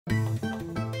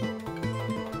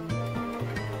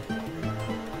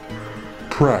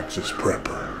Praxis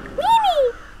Prepper.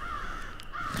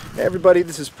 Hey everybody,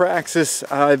 this is Praxis.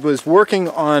 I was working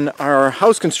on our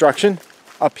house construction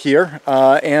up here,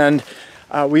 and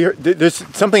there's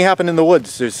something happened in the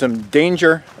woods. There's some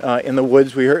danger in the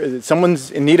woods. We heard someone's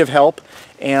in need of help,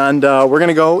 and we're going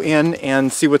to go in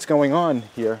and see what's going on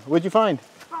here. What'd you find?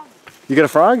 Frog. You got a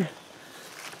frog?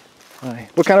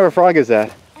 What kind of a frog is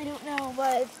that? I don't know,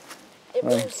 but it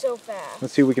moves so fast.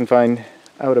 Let's see if we can find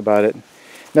out about it.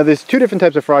 Now there's two different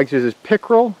types of frogs. There's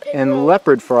pickerel and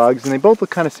leopard frogs, and they both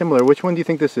look kind of similar. Which one do you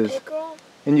think this is? Pickerel.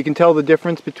 And you can tell the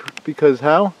difference because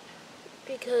how?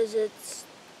 Because it's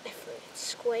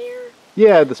square.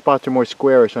 Yeah, the spots are more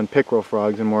squarish on pickerel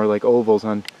frogs and more like ovals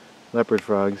on leopard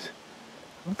frogs.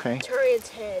 Okay. Turn its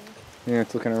head. Yeah,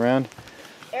 it's looking around.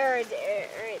 Or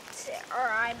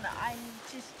I'm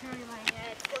just turning my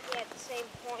head, looking at the same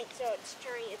point, so it's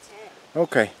turning its head.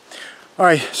 Okay. All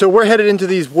right, so we're headed into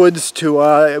these woods to,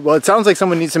 well, it sounds like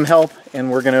someone needs some help, and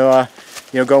we're going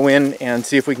to, go in and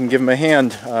see if we can give them a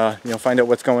hand, find out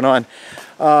what's going on.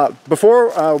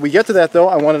 Before we get to that, though,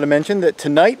 I wanted to mention that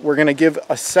tonight we're going to give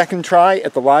a second try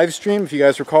at the live stream. If you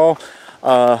guys recall,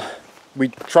 we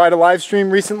tried a live stream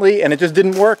recently, and it just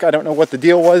didn't work. I don't know what the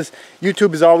deal was.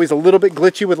 YouTube is always a little bit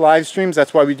glitchy with live streams.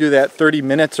 That's why we do that 30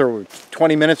 minutes or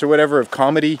 20 minutes or whatever of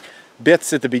comedy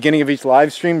bits at the beginning of each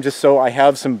live stream, just so I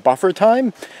have some buffer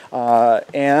time.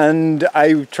 And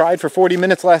I tried for 40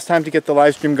 minutes last time to get the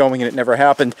live stream going, and it never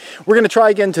happened. We're going to try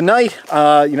again tonight,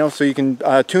 so you can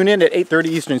tune in at 8:30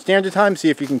 Eastern Standard Time, see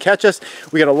if you can catch us.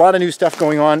 We got a lot of new stuff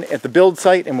going on at the build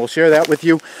site, and we'll share that with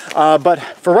you. But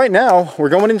for right now, we're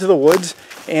going into the woods,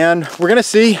 and we're going to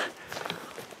see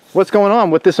what's going on,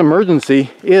 what this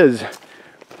emergency is.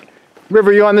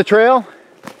 River, you on the trail?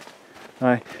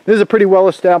 This is a pretty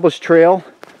well-established trail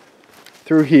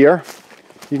through here.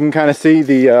 You can kind of see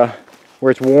the where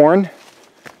it's worn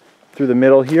through the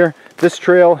middle here. This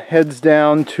trail heads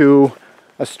down to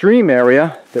a stream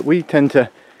area that we tend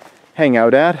to hang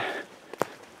out at.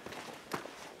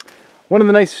 One of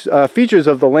the nice features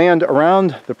of the land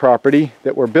around the property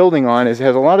that we're building on is it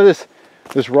has a lot of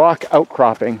this rock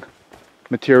outcropping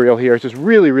material here. It's just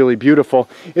really, really beautiful.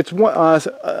 It's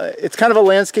kind of a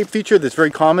landscape feature that's very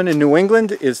common in New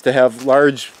England, is to have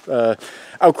large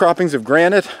outcroppings of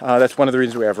granite. That's one of the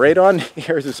reasons we have radon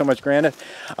here. There's so much granite.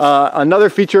 Another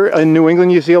feature in New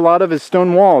England you see a lot of is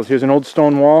stone walls. Here's an old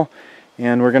stone wall,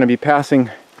 and we're going to be passing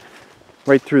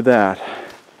right through that.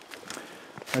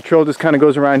 The trail just kind of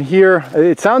goes around here.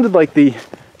 It sounded like the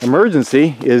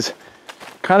emergency is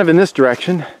kind of in this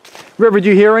direction. River, did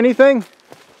you hear anything?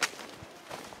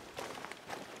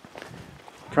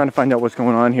 Trying to find out what's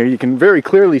going on here. You can very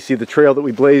clearly see the trail that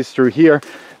we blazed through here.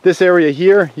 This area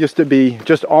here used to be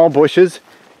just all bushes,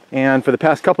 and for the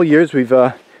past couple years we've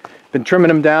been trimming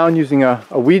them down using a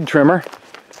weed trimmer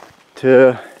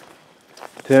to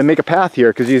make a path here,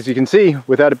 because as you can see,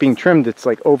 without it being trimmed, it's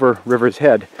like over River's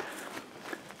head.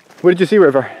 What did you see,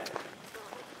 River?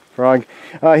 Frog.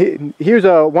 Here's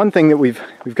one thing that we've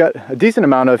got a decent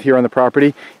amount of here on the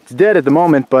property. It's dead at the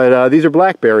moment, but these are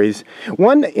blackberries.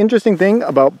 One interesting thing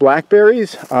about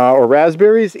blackberries or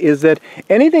raspberries is that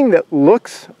anything that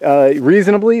looks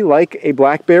reasonably like a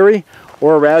blackberry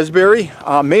or a raspberry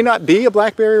may not be a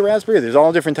blackberry or raspberry. There's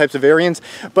all different types of variants,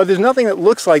 but there's nothing that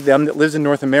looks like them that lives in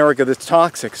North America that's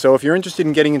toxic. So if you're interested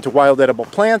in getting into wild edible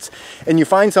plants and you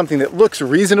find something that looks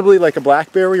reasonably like a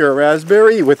blackberry or a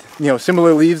raspberry with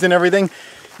similar leaves and everything,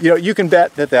 you can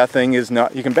bet that thing is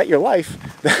not, you can bet your life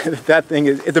that thing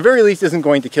is, at the very least, isn't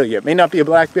going to kill you. It may not be a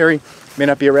blackberry, may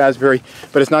not be a raspberry,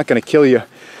 but it's not going to kill you.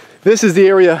 This is the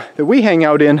area that we hang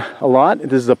out in a lot.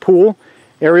 This is a pool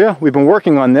area. We've been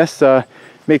working on this,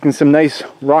 making some nice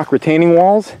rock retaining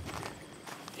walls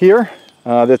here.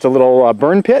 That's a little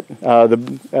burn pit.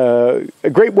 A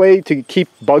great way to keep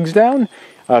bugs down.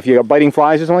 If you got biting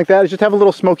flies or something like that, is just have a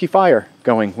little smoky fire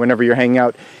going whenever you're hanging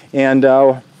out.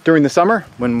 And during the summer,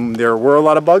 when there were a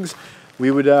lot of bugs, we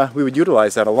would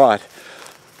utilize that a lot.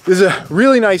 This is a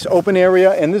really nice open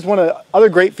area, and this is one of the other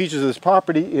great features of this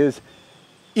property is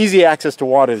easy access to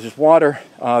water. There's just water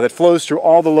that flows through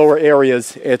all the lower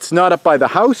areas. It's not up by the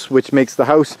house, which makes the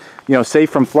house,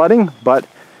 safe from flooding, but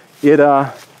we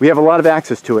have a lot of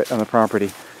access to it on the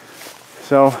property.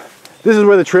 So this is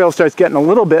where the trail starts getting a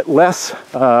little bit less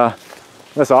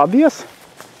obvious,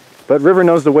 but River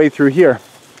knows the way through here.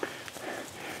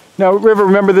 Now, River,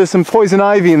 remember there's some poison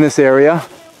ivy in this area.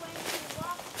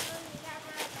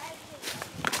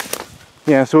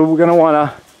 Yeah, so we're going to want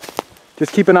to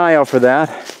just keep an eye out for that.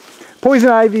 Poison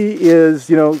ivy is,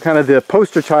 kind of the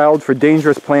poster child for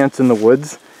dangerous plants in the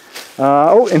woods.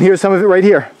 Oh, and here's some of it right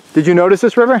here. Did you notice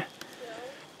this, River?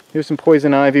 Here's some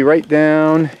poison ivy right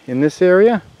down in this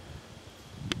area.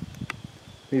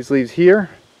 These leaves here,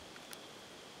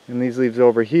 and these leaves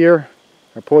over here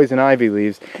are poison ivy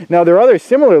leaves. Now there are other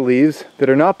similar leaves that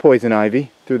are not poison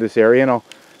ivy through this area, and I'll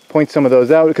point some of those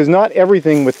out, because not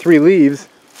everything with 3 leaves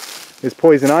is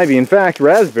poison ivy. In fact,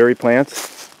 raspberry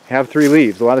plants have 3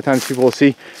 leaves. A lot of times people will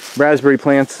see raspberry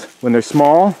plants when they're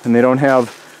small and they don't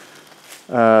have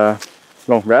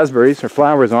well, raspberries or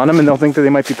flowers on them, and they'll think that they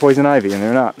might be poison ivy, and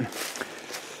they're not.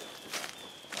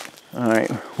 Alright,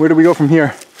 where do we go from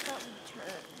here?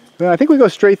 Well, I think we go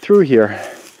straight through here.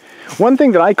 One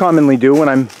thing that I commonly do when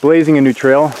I'm blazing a new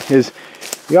trail is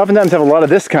we oftentimes have a lot of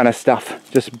this kind of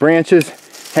stuff. Just branches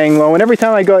hang low, and every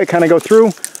time I kind of go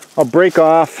through, I'll break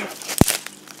off,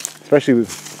 especially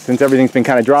since everything's been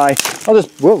kind of dry. I'll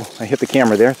just, whoa, I hit the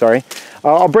camera there, sorry.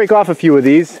 I'll break off a few of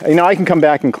these. You know, I can come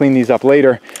back and clean these up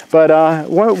later. But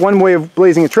one way of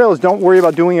blazing a trail is don't worry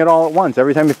about doing it all at once.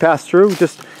 Every time you pass through,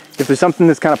 just if there's something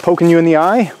that's kind of poking you in the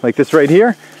eye, like this right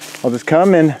here, I'll just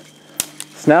come and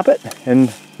snap it.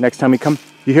 And next time we come,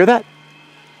 you hear that?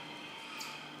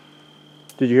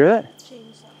 Did you hear that?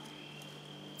 Chainsaw.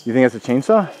 You think that's a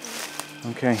chainsaw?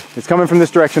 Okay, it's coming from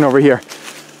this direction over here.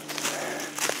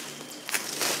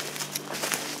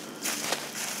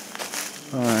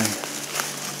 Alright.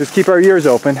 Just keep our ears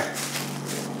open.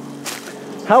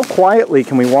 How quietly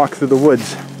can we walk through the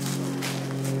woods?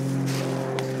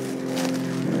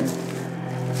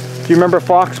 Do you remember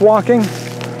fox walking?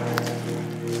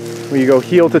 Where you go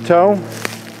heel to toe?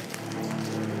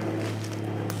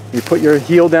 You put your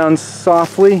heel down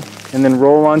softly and then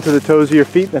roll onto the toes of your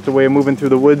feet. That's a way of moving through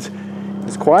the woods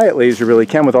as quietly as you really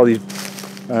can with all these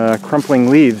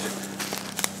crumpling leaves.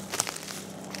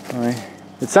 All right.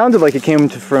 It sounded like it came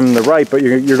from the right, but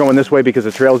you're going this way because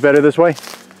the trail's better this way?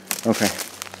 Okay.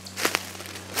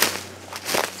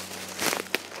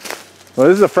 Well,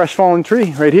 this is a fresh fallen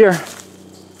tree right here.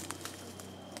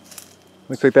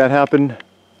 Looks like that happened.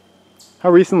 How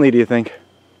recently do you think?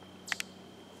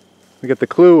 We get the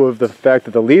clue of the fact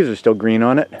that the leaves are still green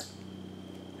on it.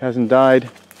 Hasn't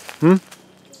died. I'm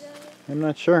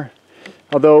not sure.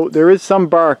 Although there is some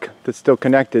bark that's still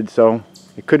connected, so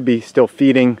it could be still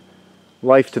feeding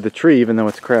life to the tree even though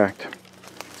it's cracked.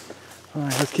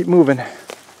 Alright, let's keep moving.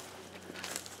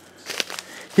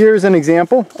 Here's an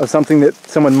example of something that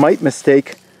someone might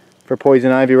mistake for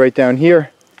poison ivy right down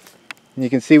here. And you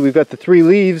can see we've got the 3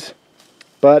 leaves,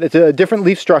 but it's a different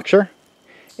leaf structure.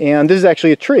 And this is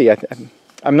actually a tree.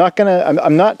 I'm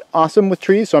not awesome with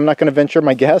trees, so I'm not gonna venture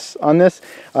my guess on this.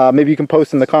 Maybe you can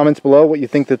post in the comments below what you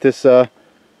think that this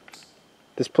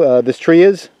tree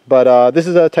is, but this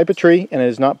is a type of tree and it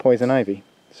is not poison ivy.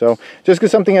 So just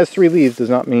because something has 3 leaves does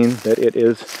not mean that it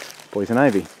is poison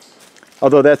ivy.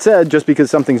 Although that said, just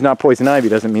because something's not poison ivy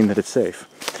doesn't mean that it's safe.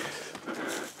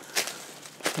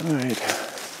 Alright.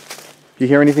 You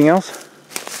hear anything else?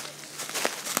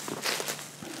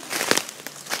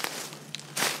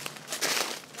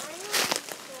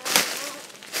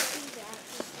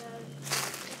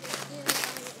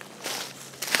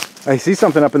 I see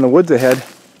something up in the woods ahead.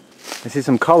 I see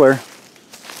some color.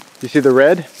 You see the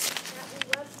red?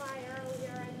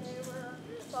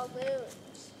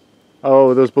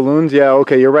 Oh, those balloons? Yeah,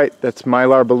 okay, you're right. That's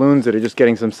mylar balloons that are just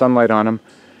getting some sunlight on them.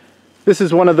 This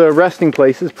is one of the resting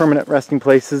places, permanent resting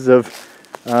places of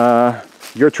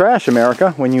your trash,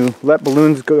 America. When you let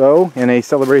balloons go in a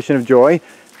celebration of joy,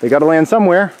 they got to land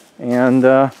somewhere, and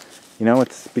you know,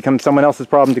 it's become someone else's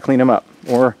problem to clean them up,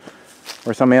 or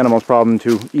some animal's problem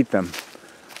to eat them.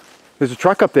 There's a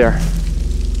truck up there.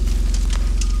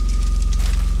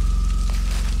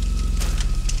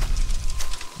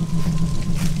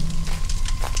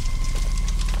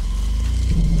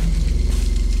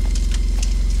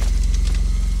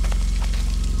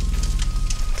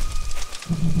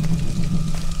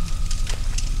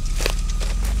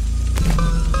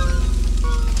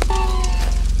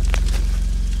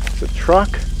 It's a truck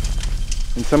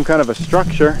and some kind of a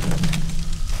structure.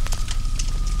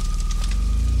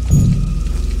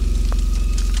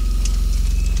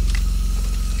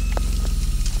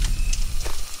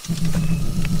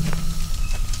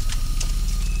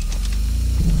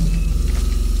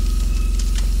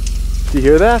 Do you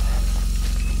hear that?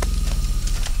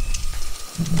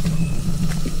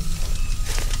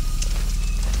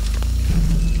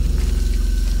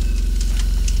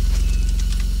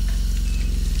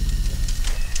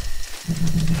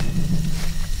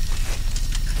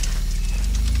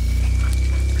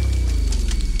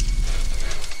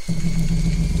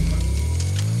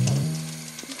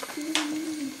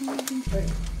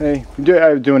 Hey,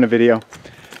 I'm doing a video.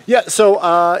 Yeah, so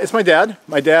it's my dad.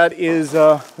 My dad is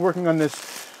working on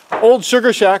this old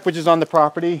sugar shack, which is on the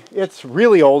property. It's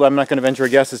really old. I'm not going to venture a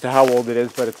guess as to how old it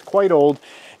is, but it's quite old.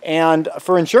 And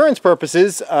for insurance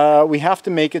purposes, we have to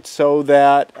make it so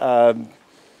that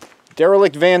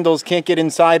derelict vandals can't get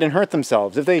inside and hurt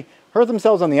themselves. If they hurt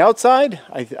themselves on the outside,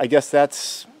 I guess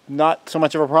that's not so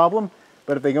much of a problem.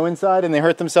 But if they go inside and they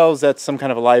hurt themselves, that's some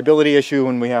kind of a liability issue,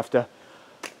 and we have to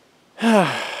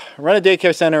run a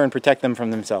daycare center and protect them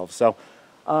from themselves. So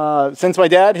since my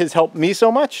dad has helped me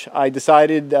so much, I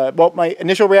decided, well, my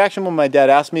initial reaction when my dad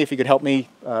asked me if he could help me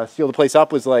seal the place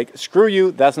up was like, screw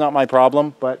you, that's not my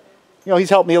problem. But, you know, he's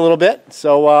helped me a little bit,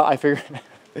 so I figured,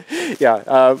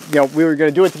 yeah, you know, we were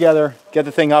going to do it together, get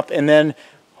the thing up, and then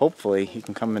hopefully he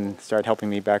can come and start helping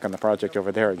me back on the project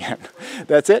over there again.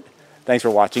 That's it. Thanks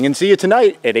for watching, and see you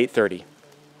tonight at 8:30,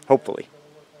 hopefully.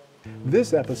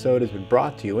 This episode has been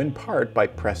brought to you in part by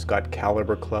Prescott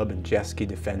Caliber Club and Jeske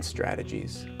Defense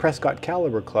Strategies. Prescott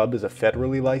Caliber Club is a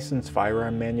federally licensed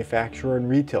firearm manufacturer and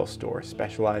retail store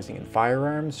specializing in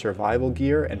firearms, survival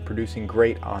gear, and producing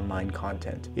great online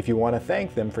content. If you want to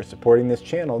thank them for supporting this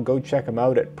channel, go check them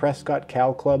out at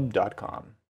PrescottCalClub.com.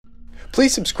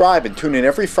 Please subscribe and tune in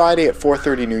every Friday at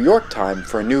 4:30 New York time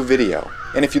for a new video.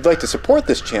 And if you'd like to support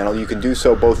this channel, you can do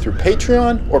so both through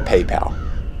Patreon or PayPal.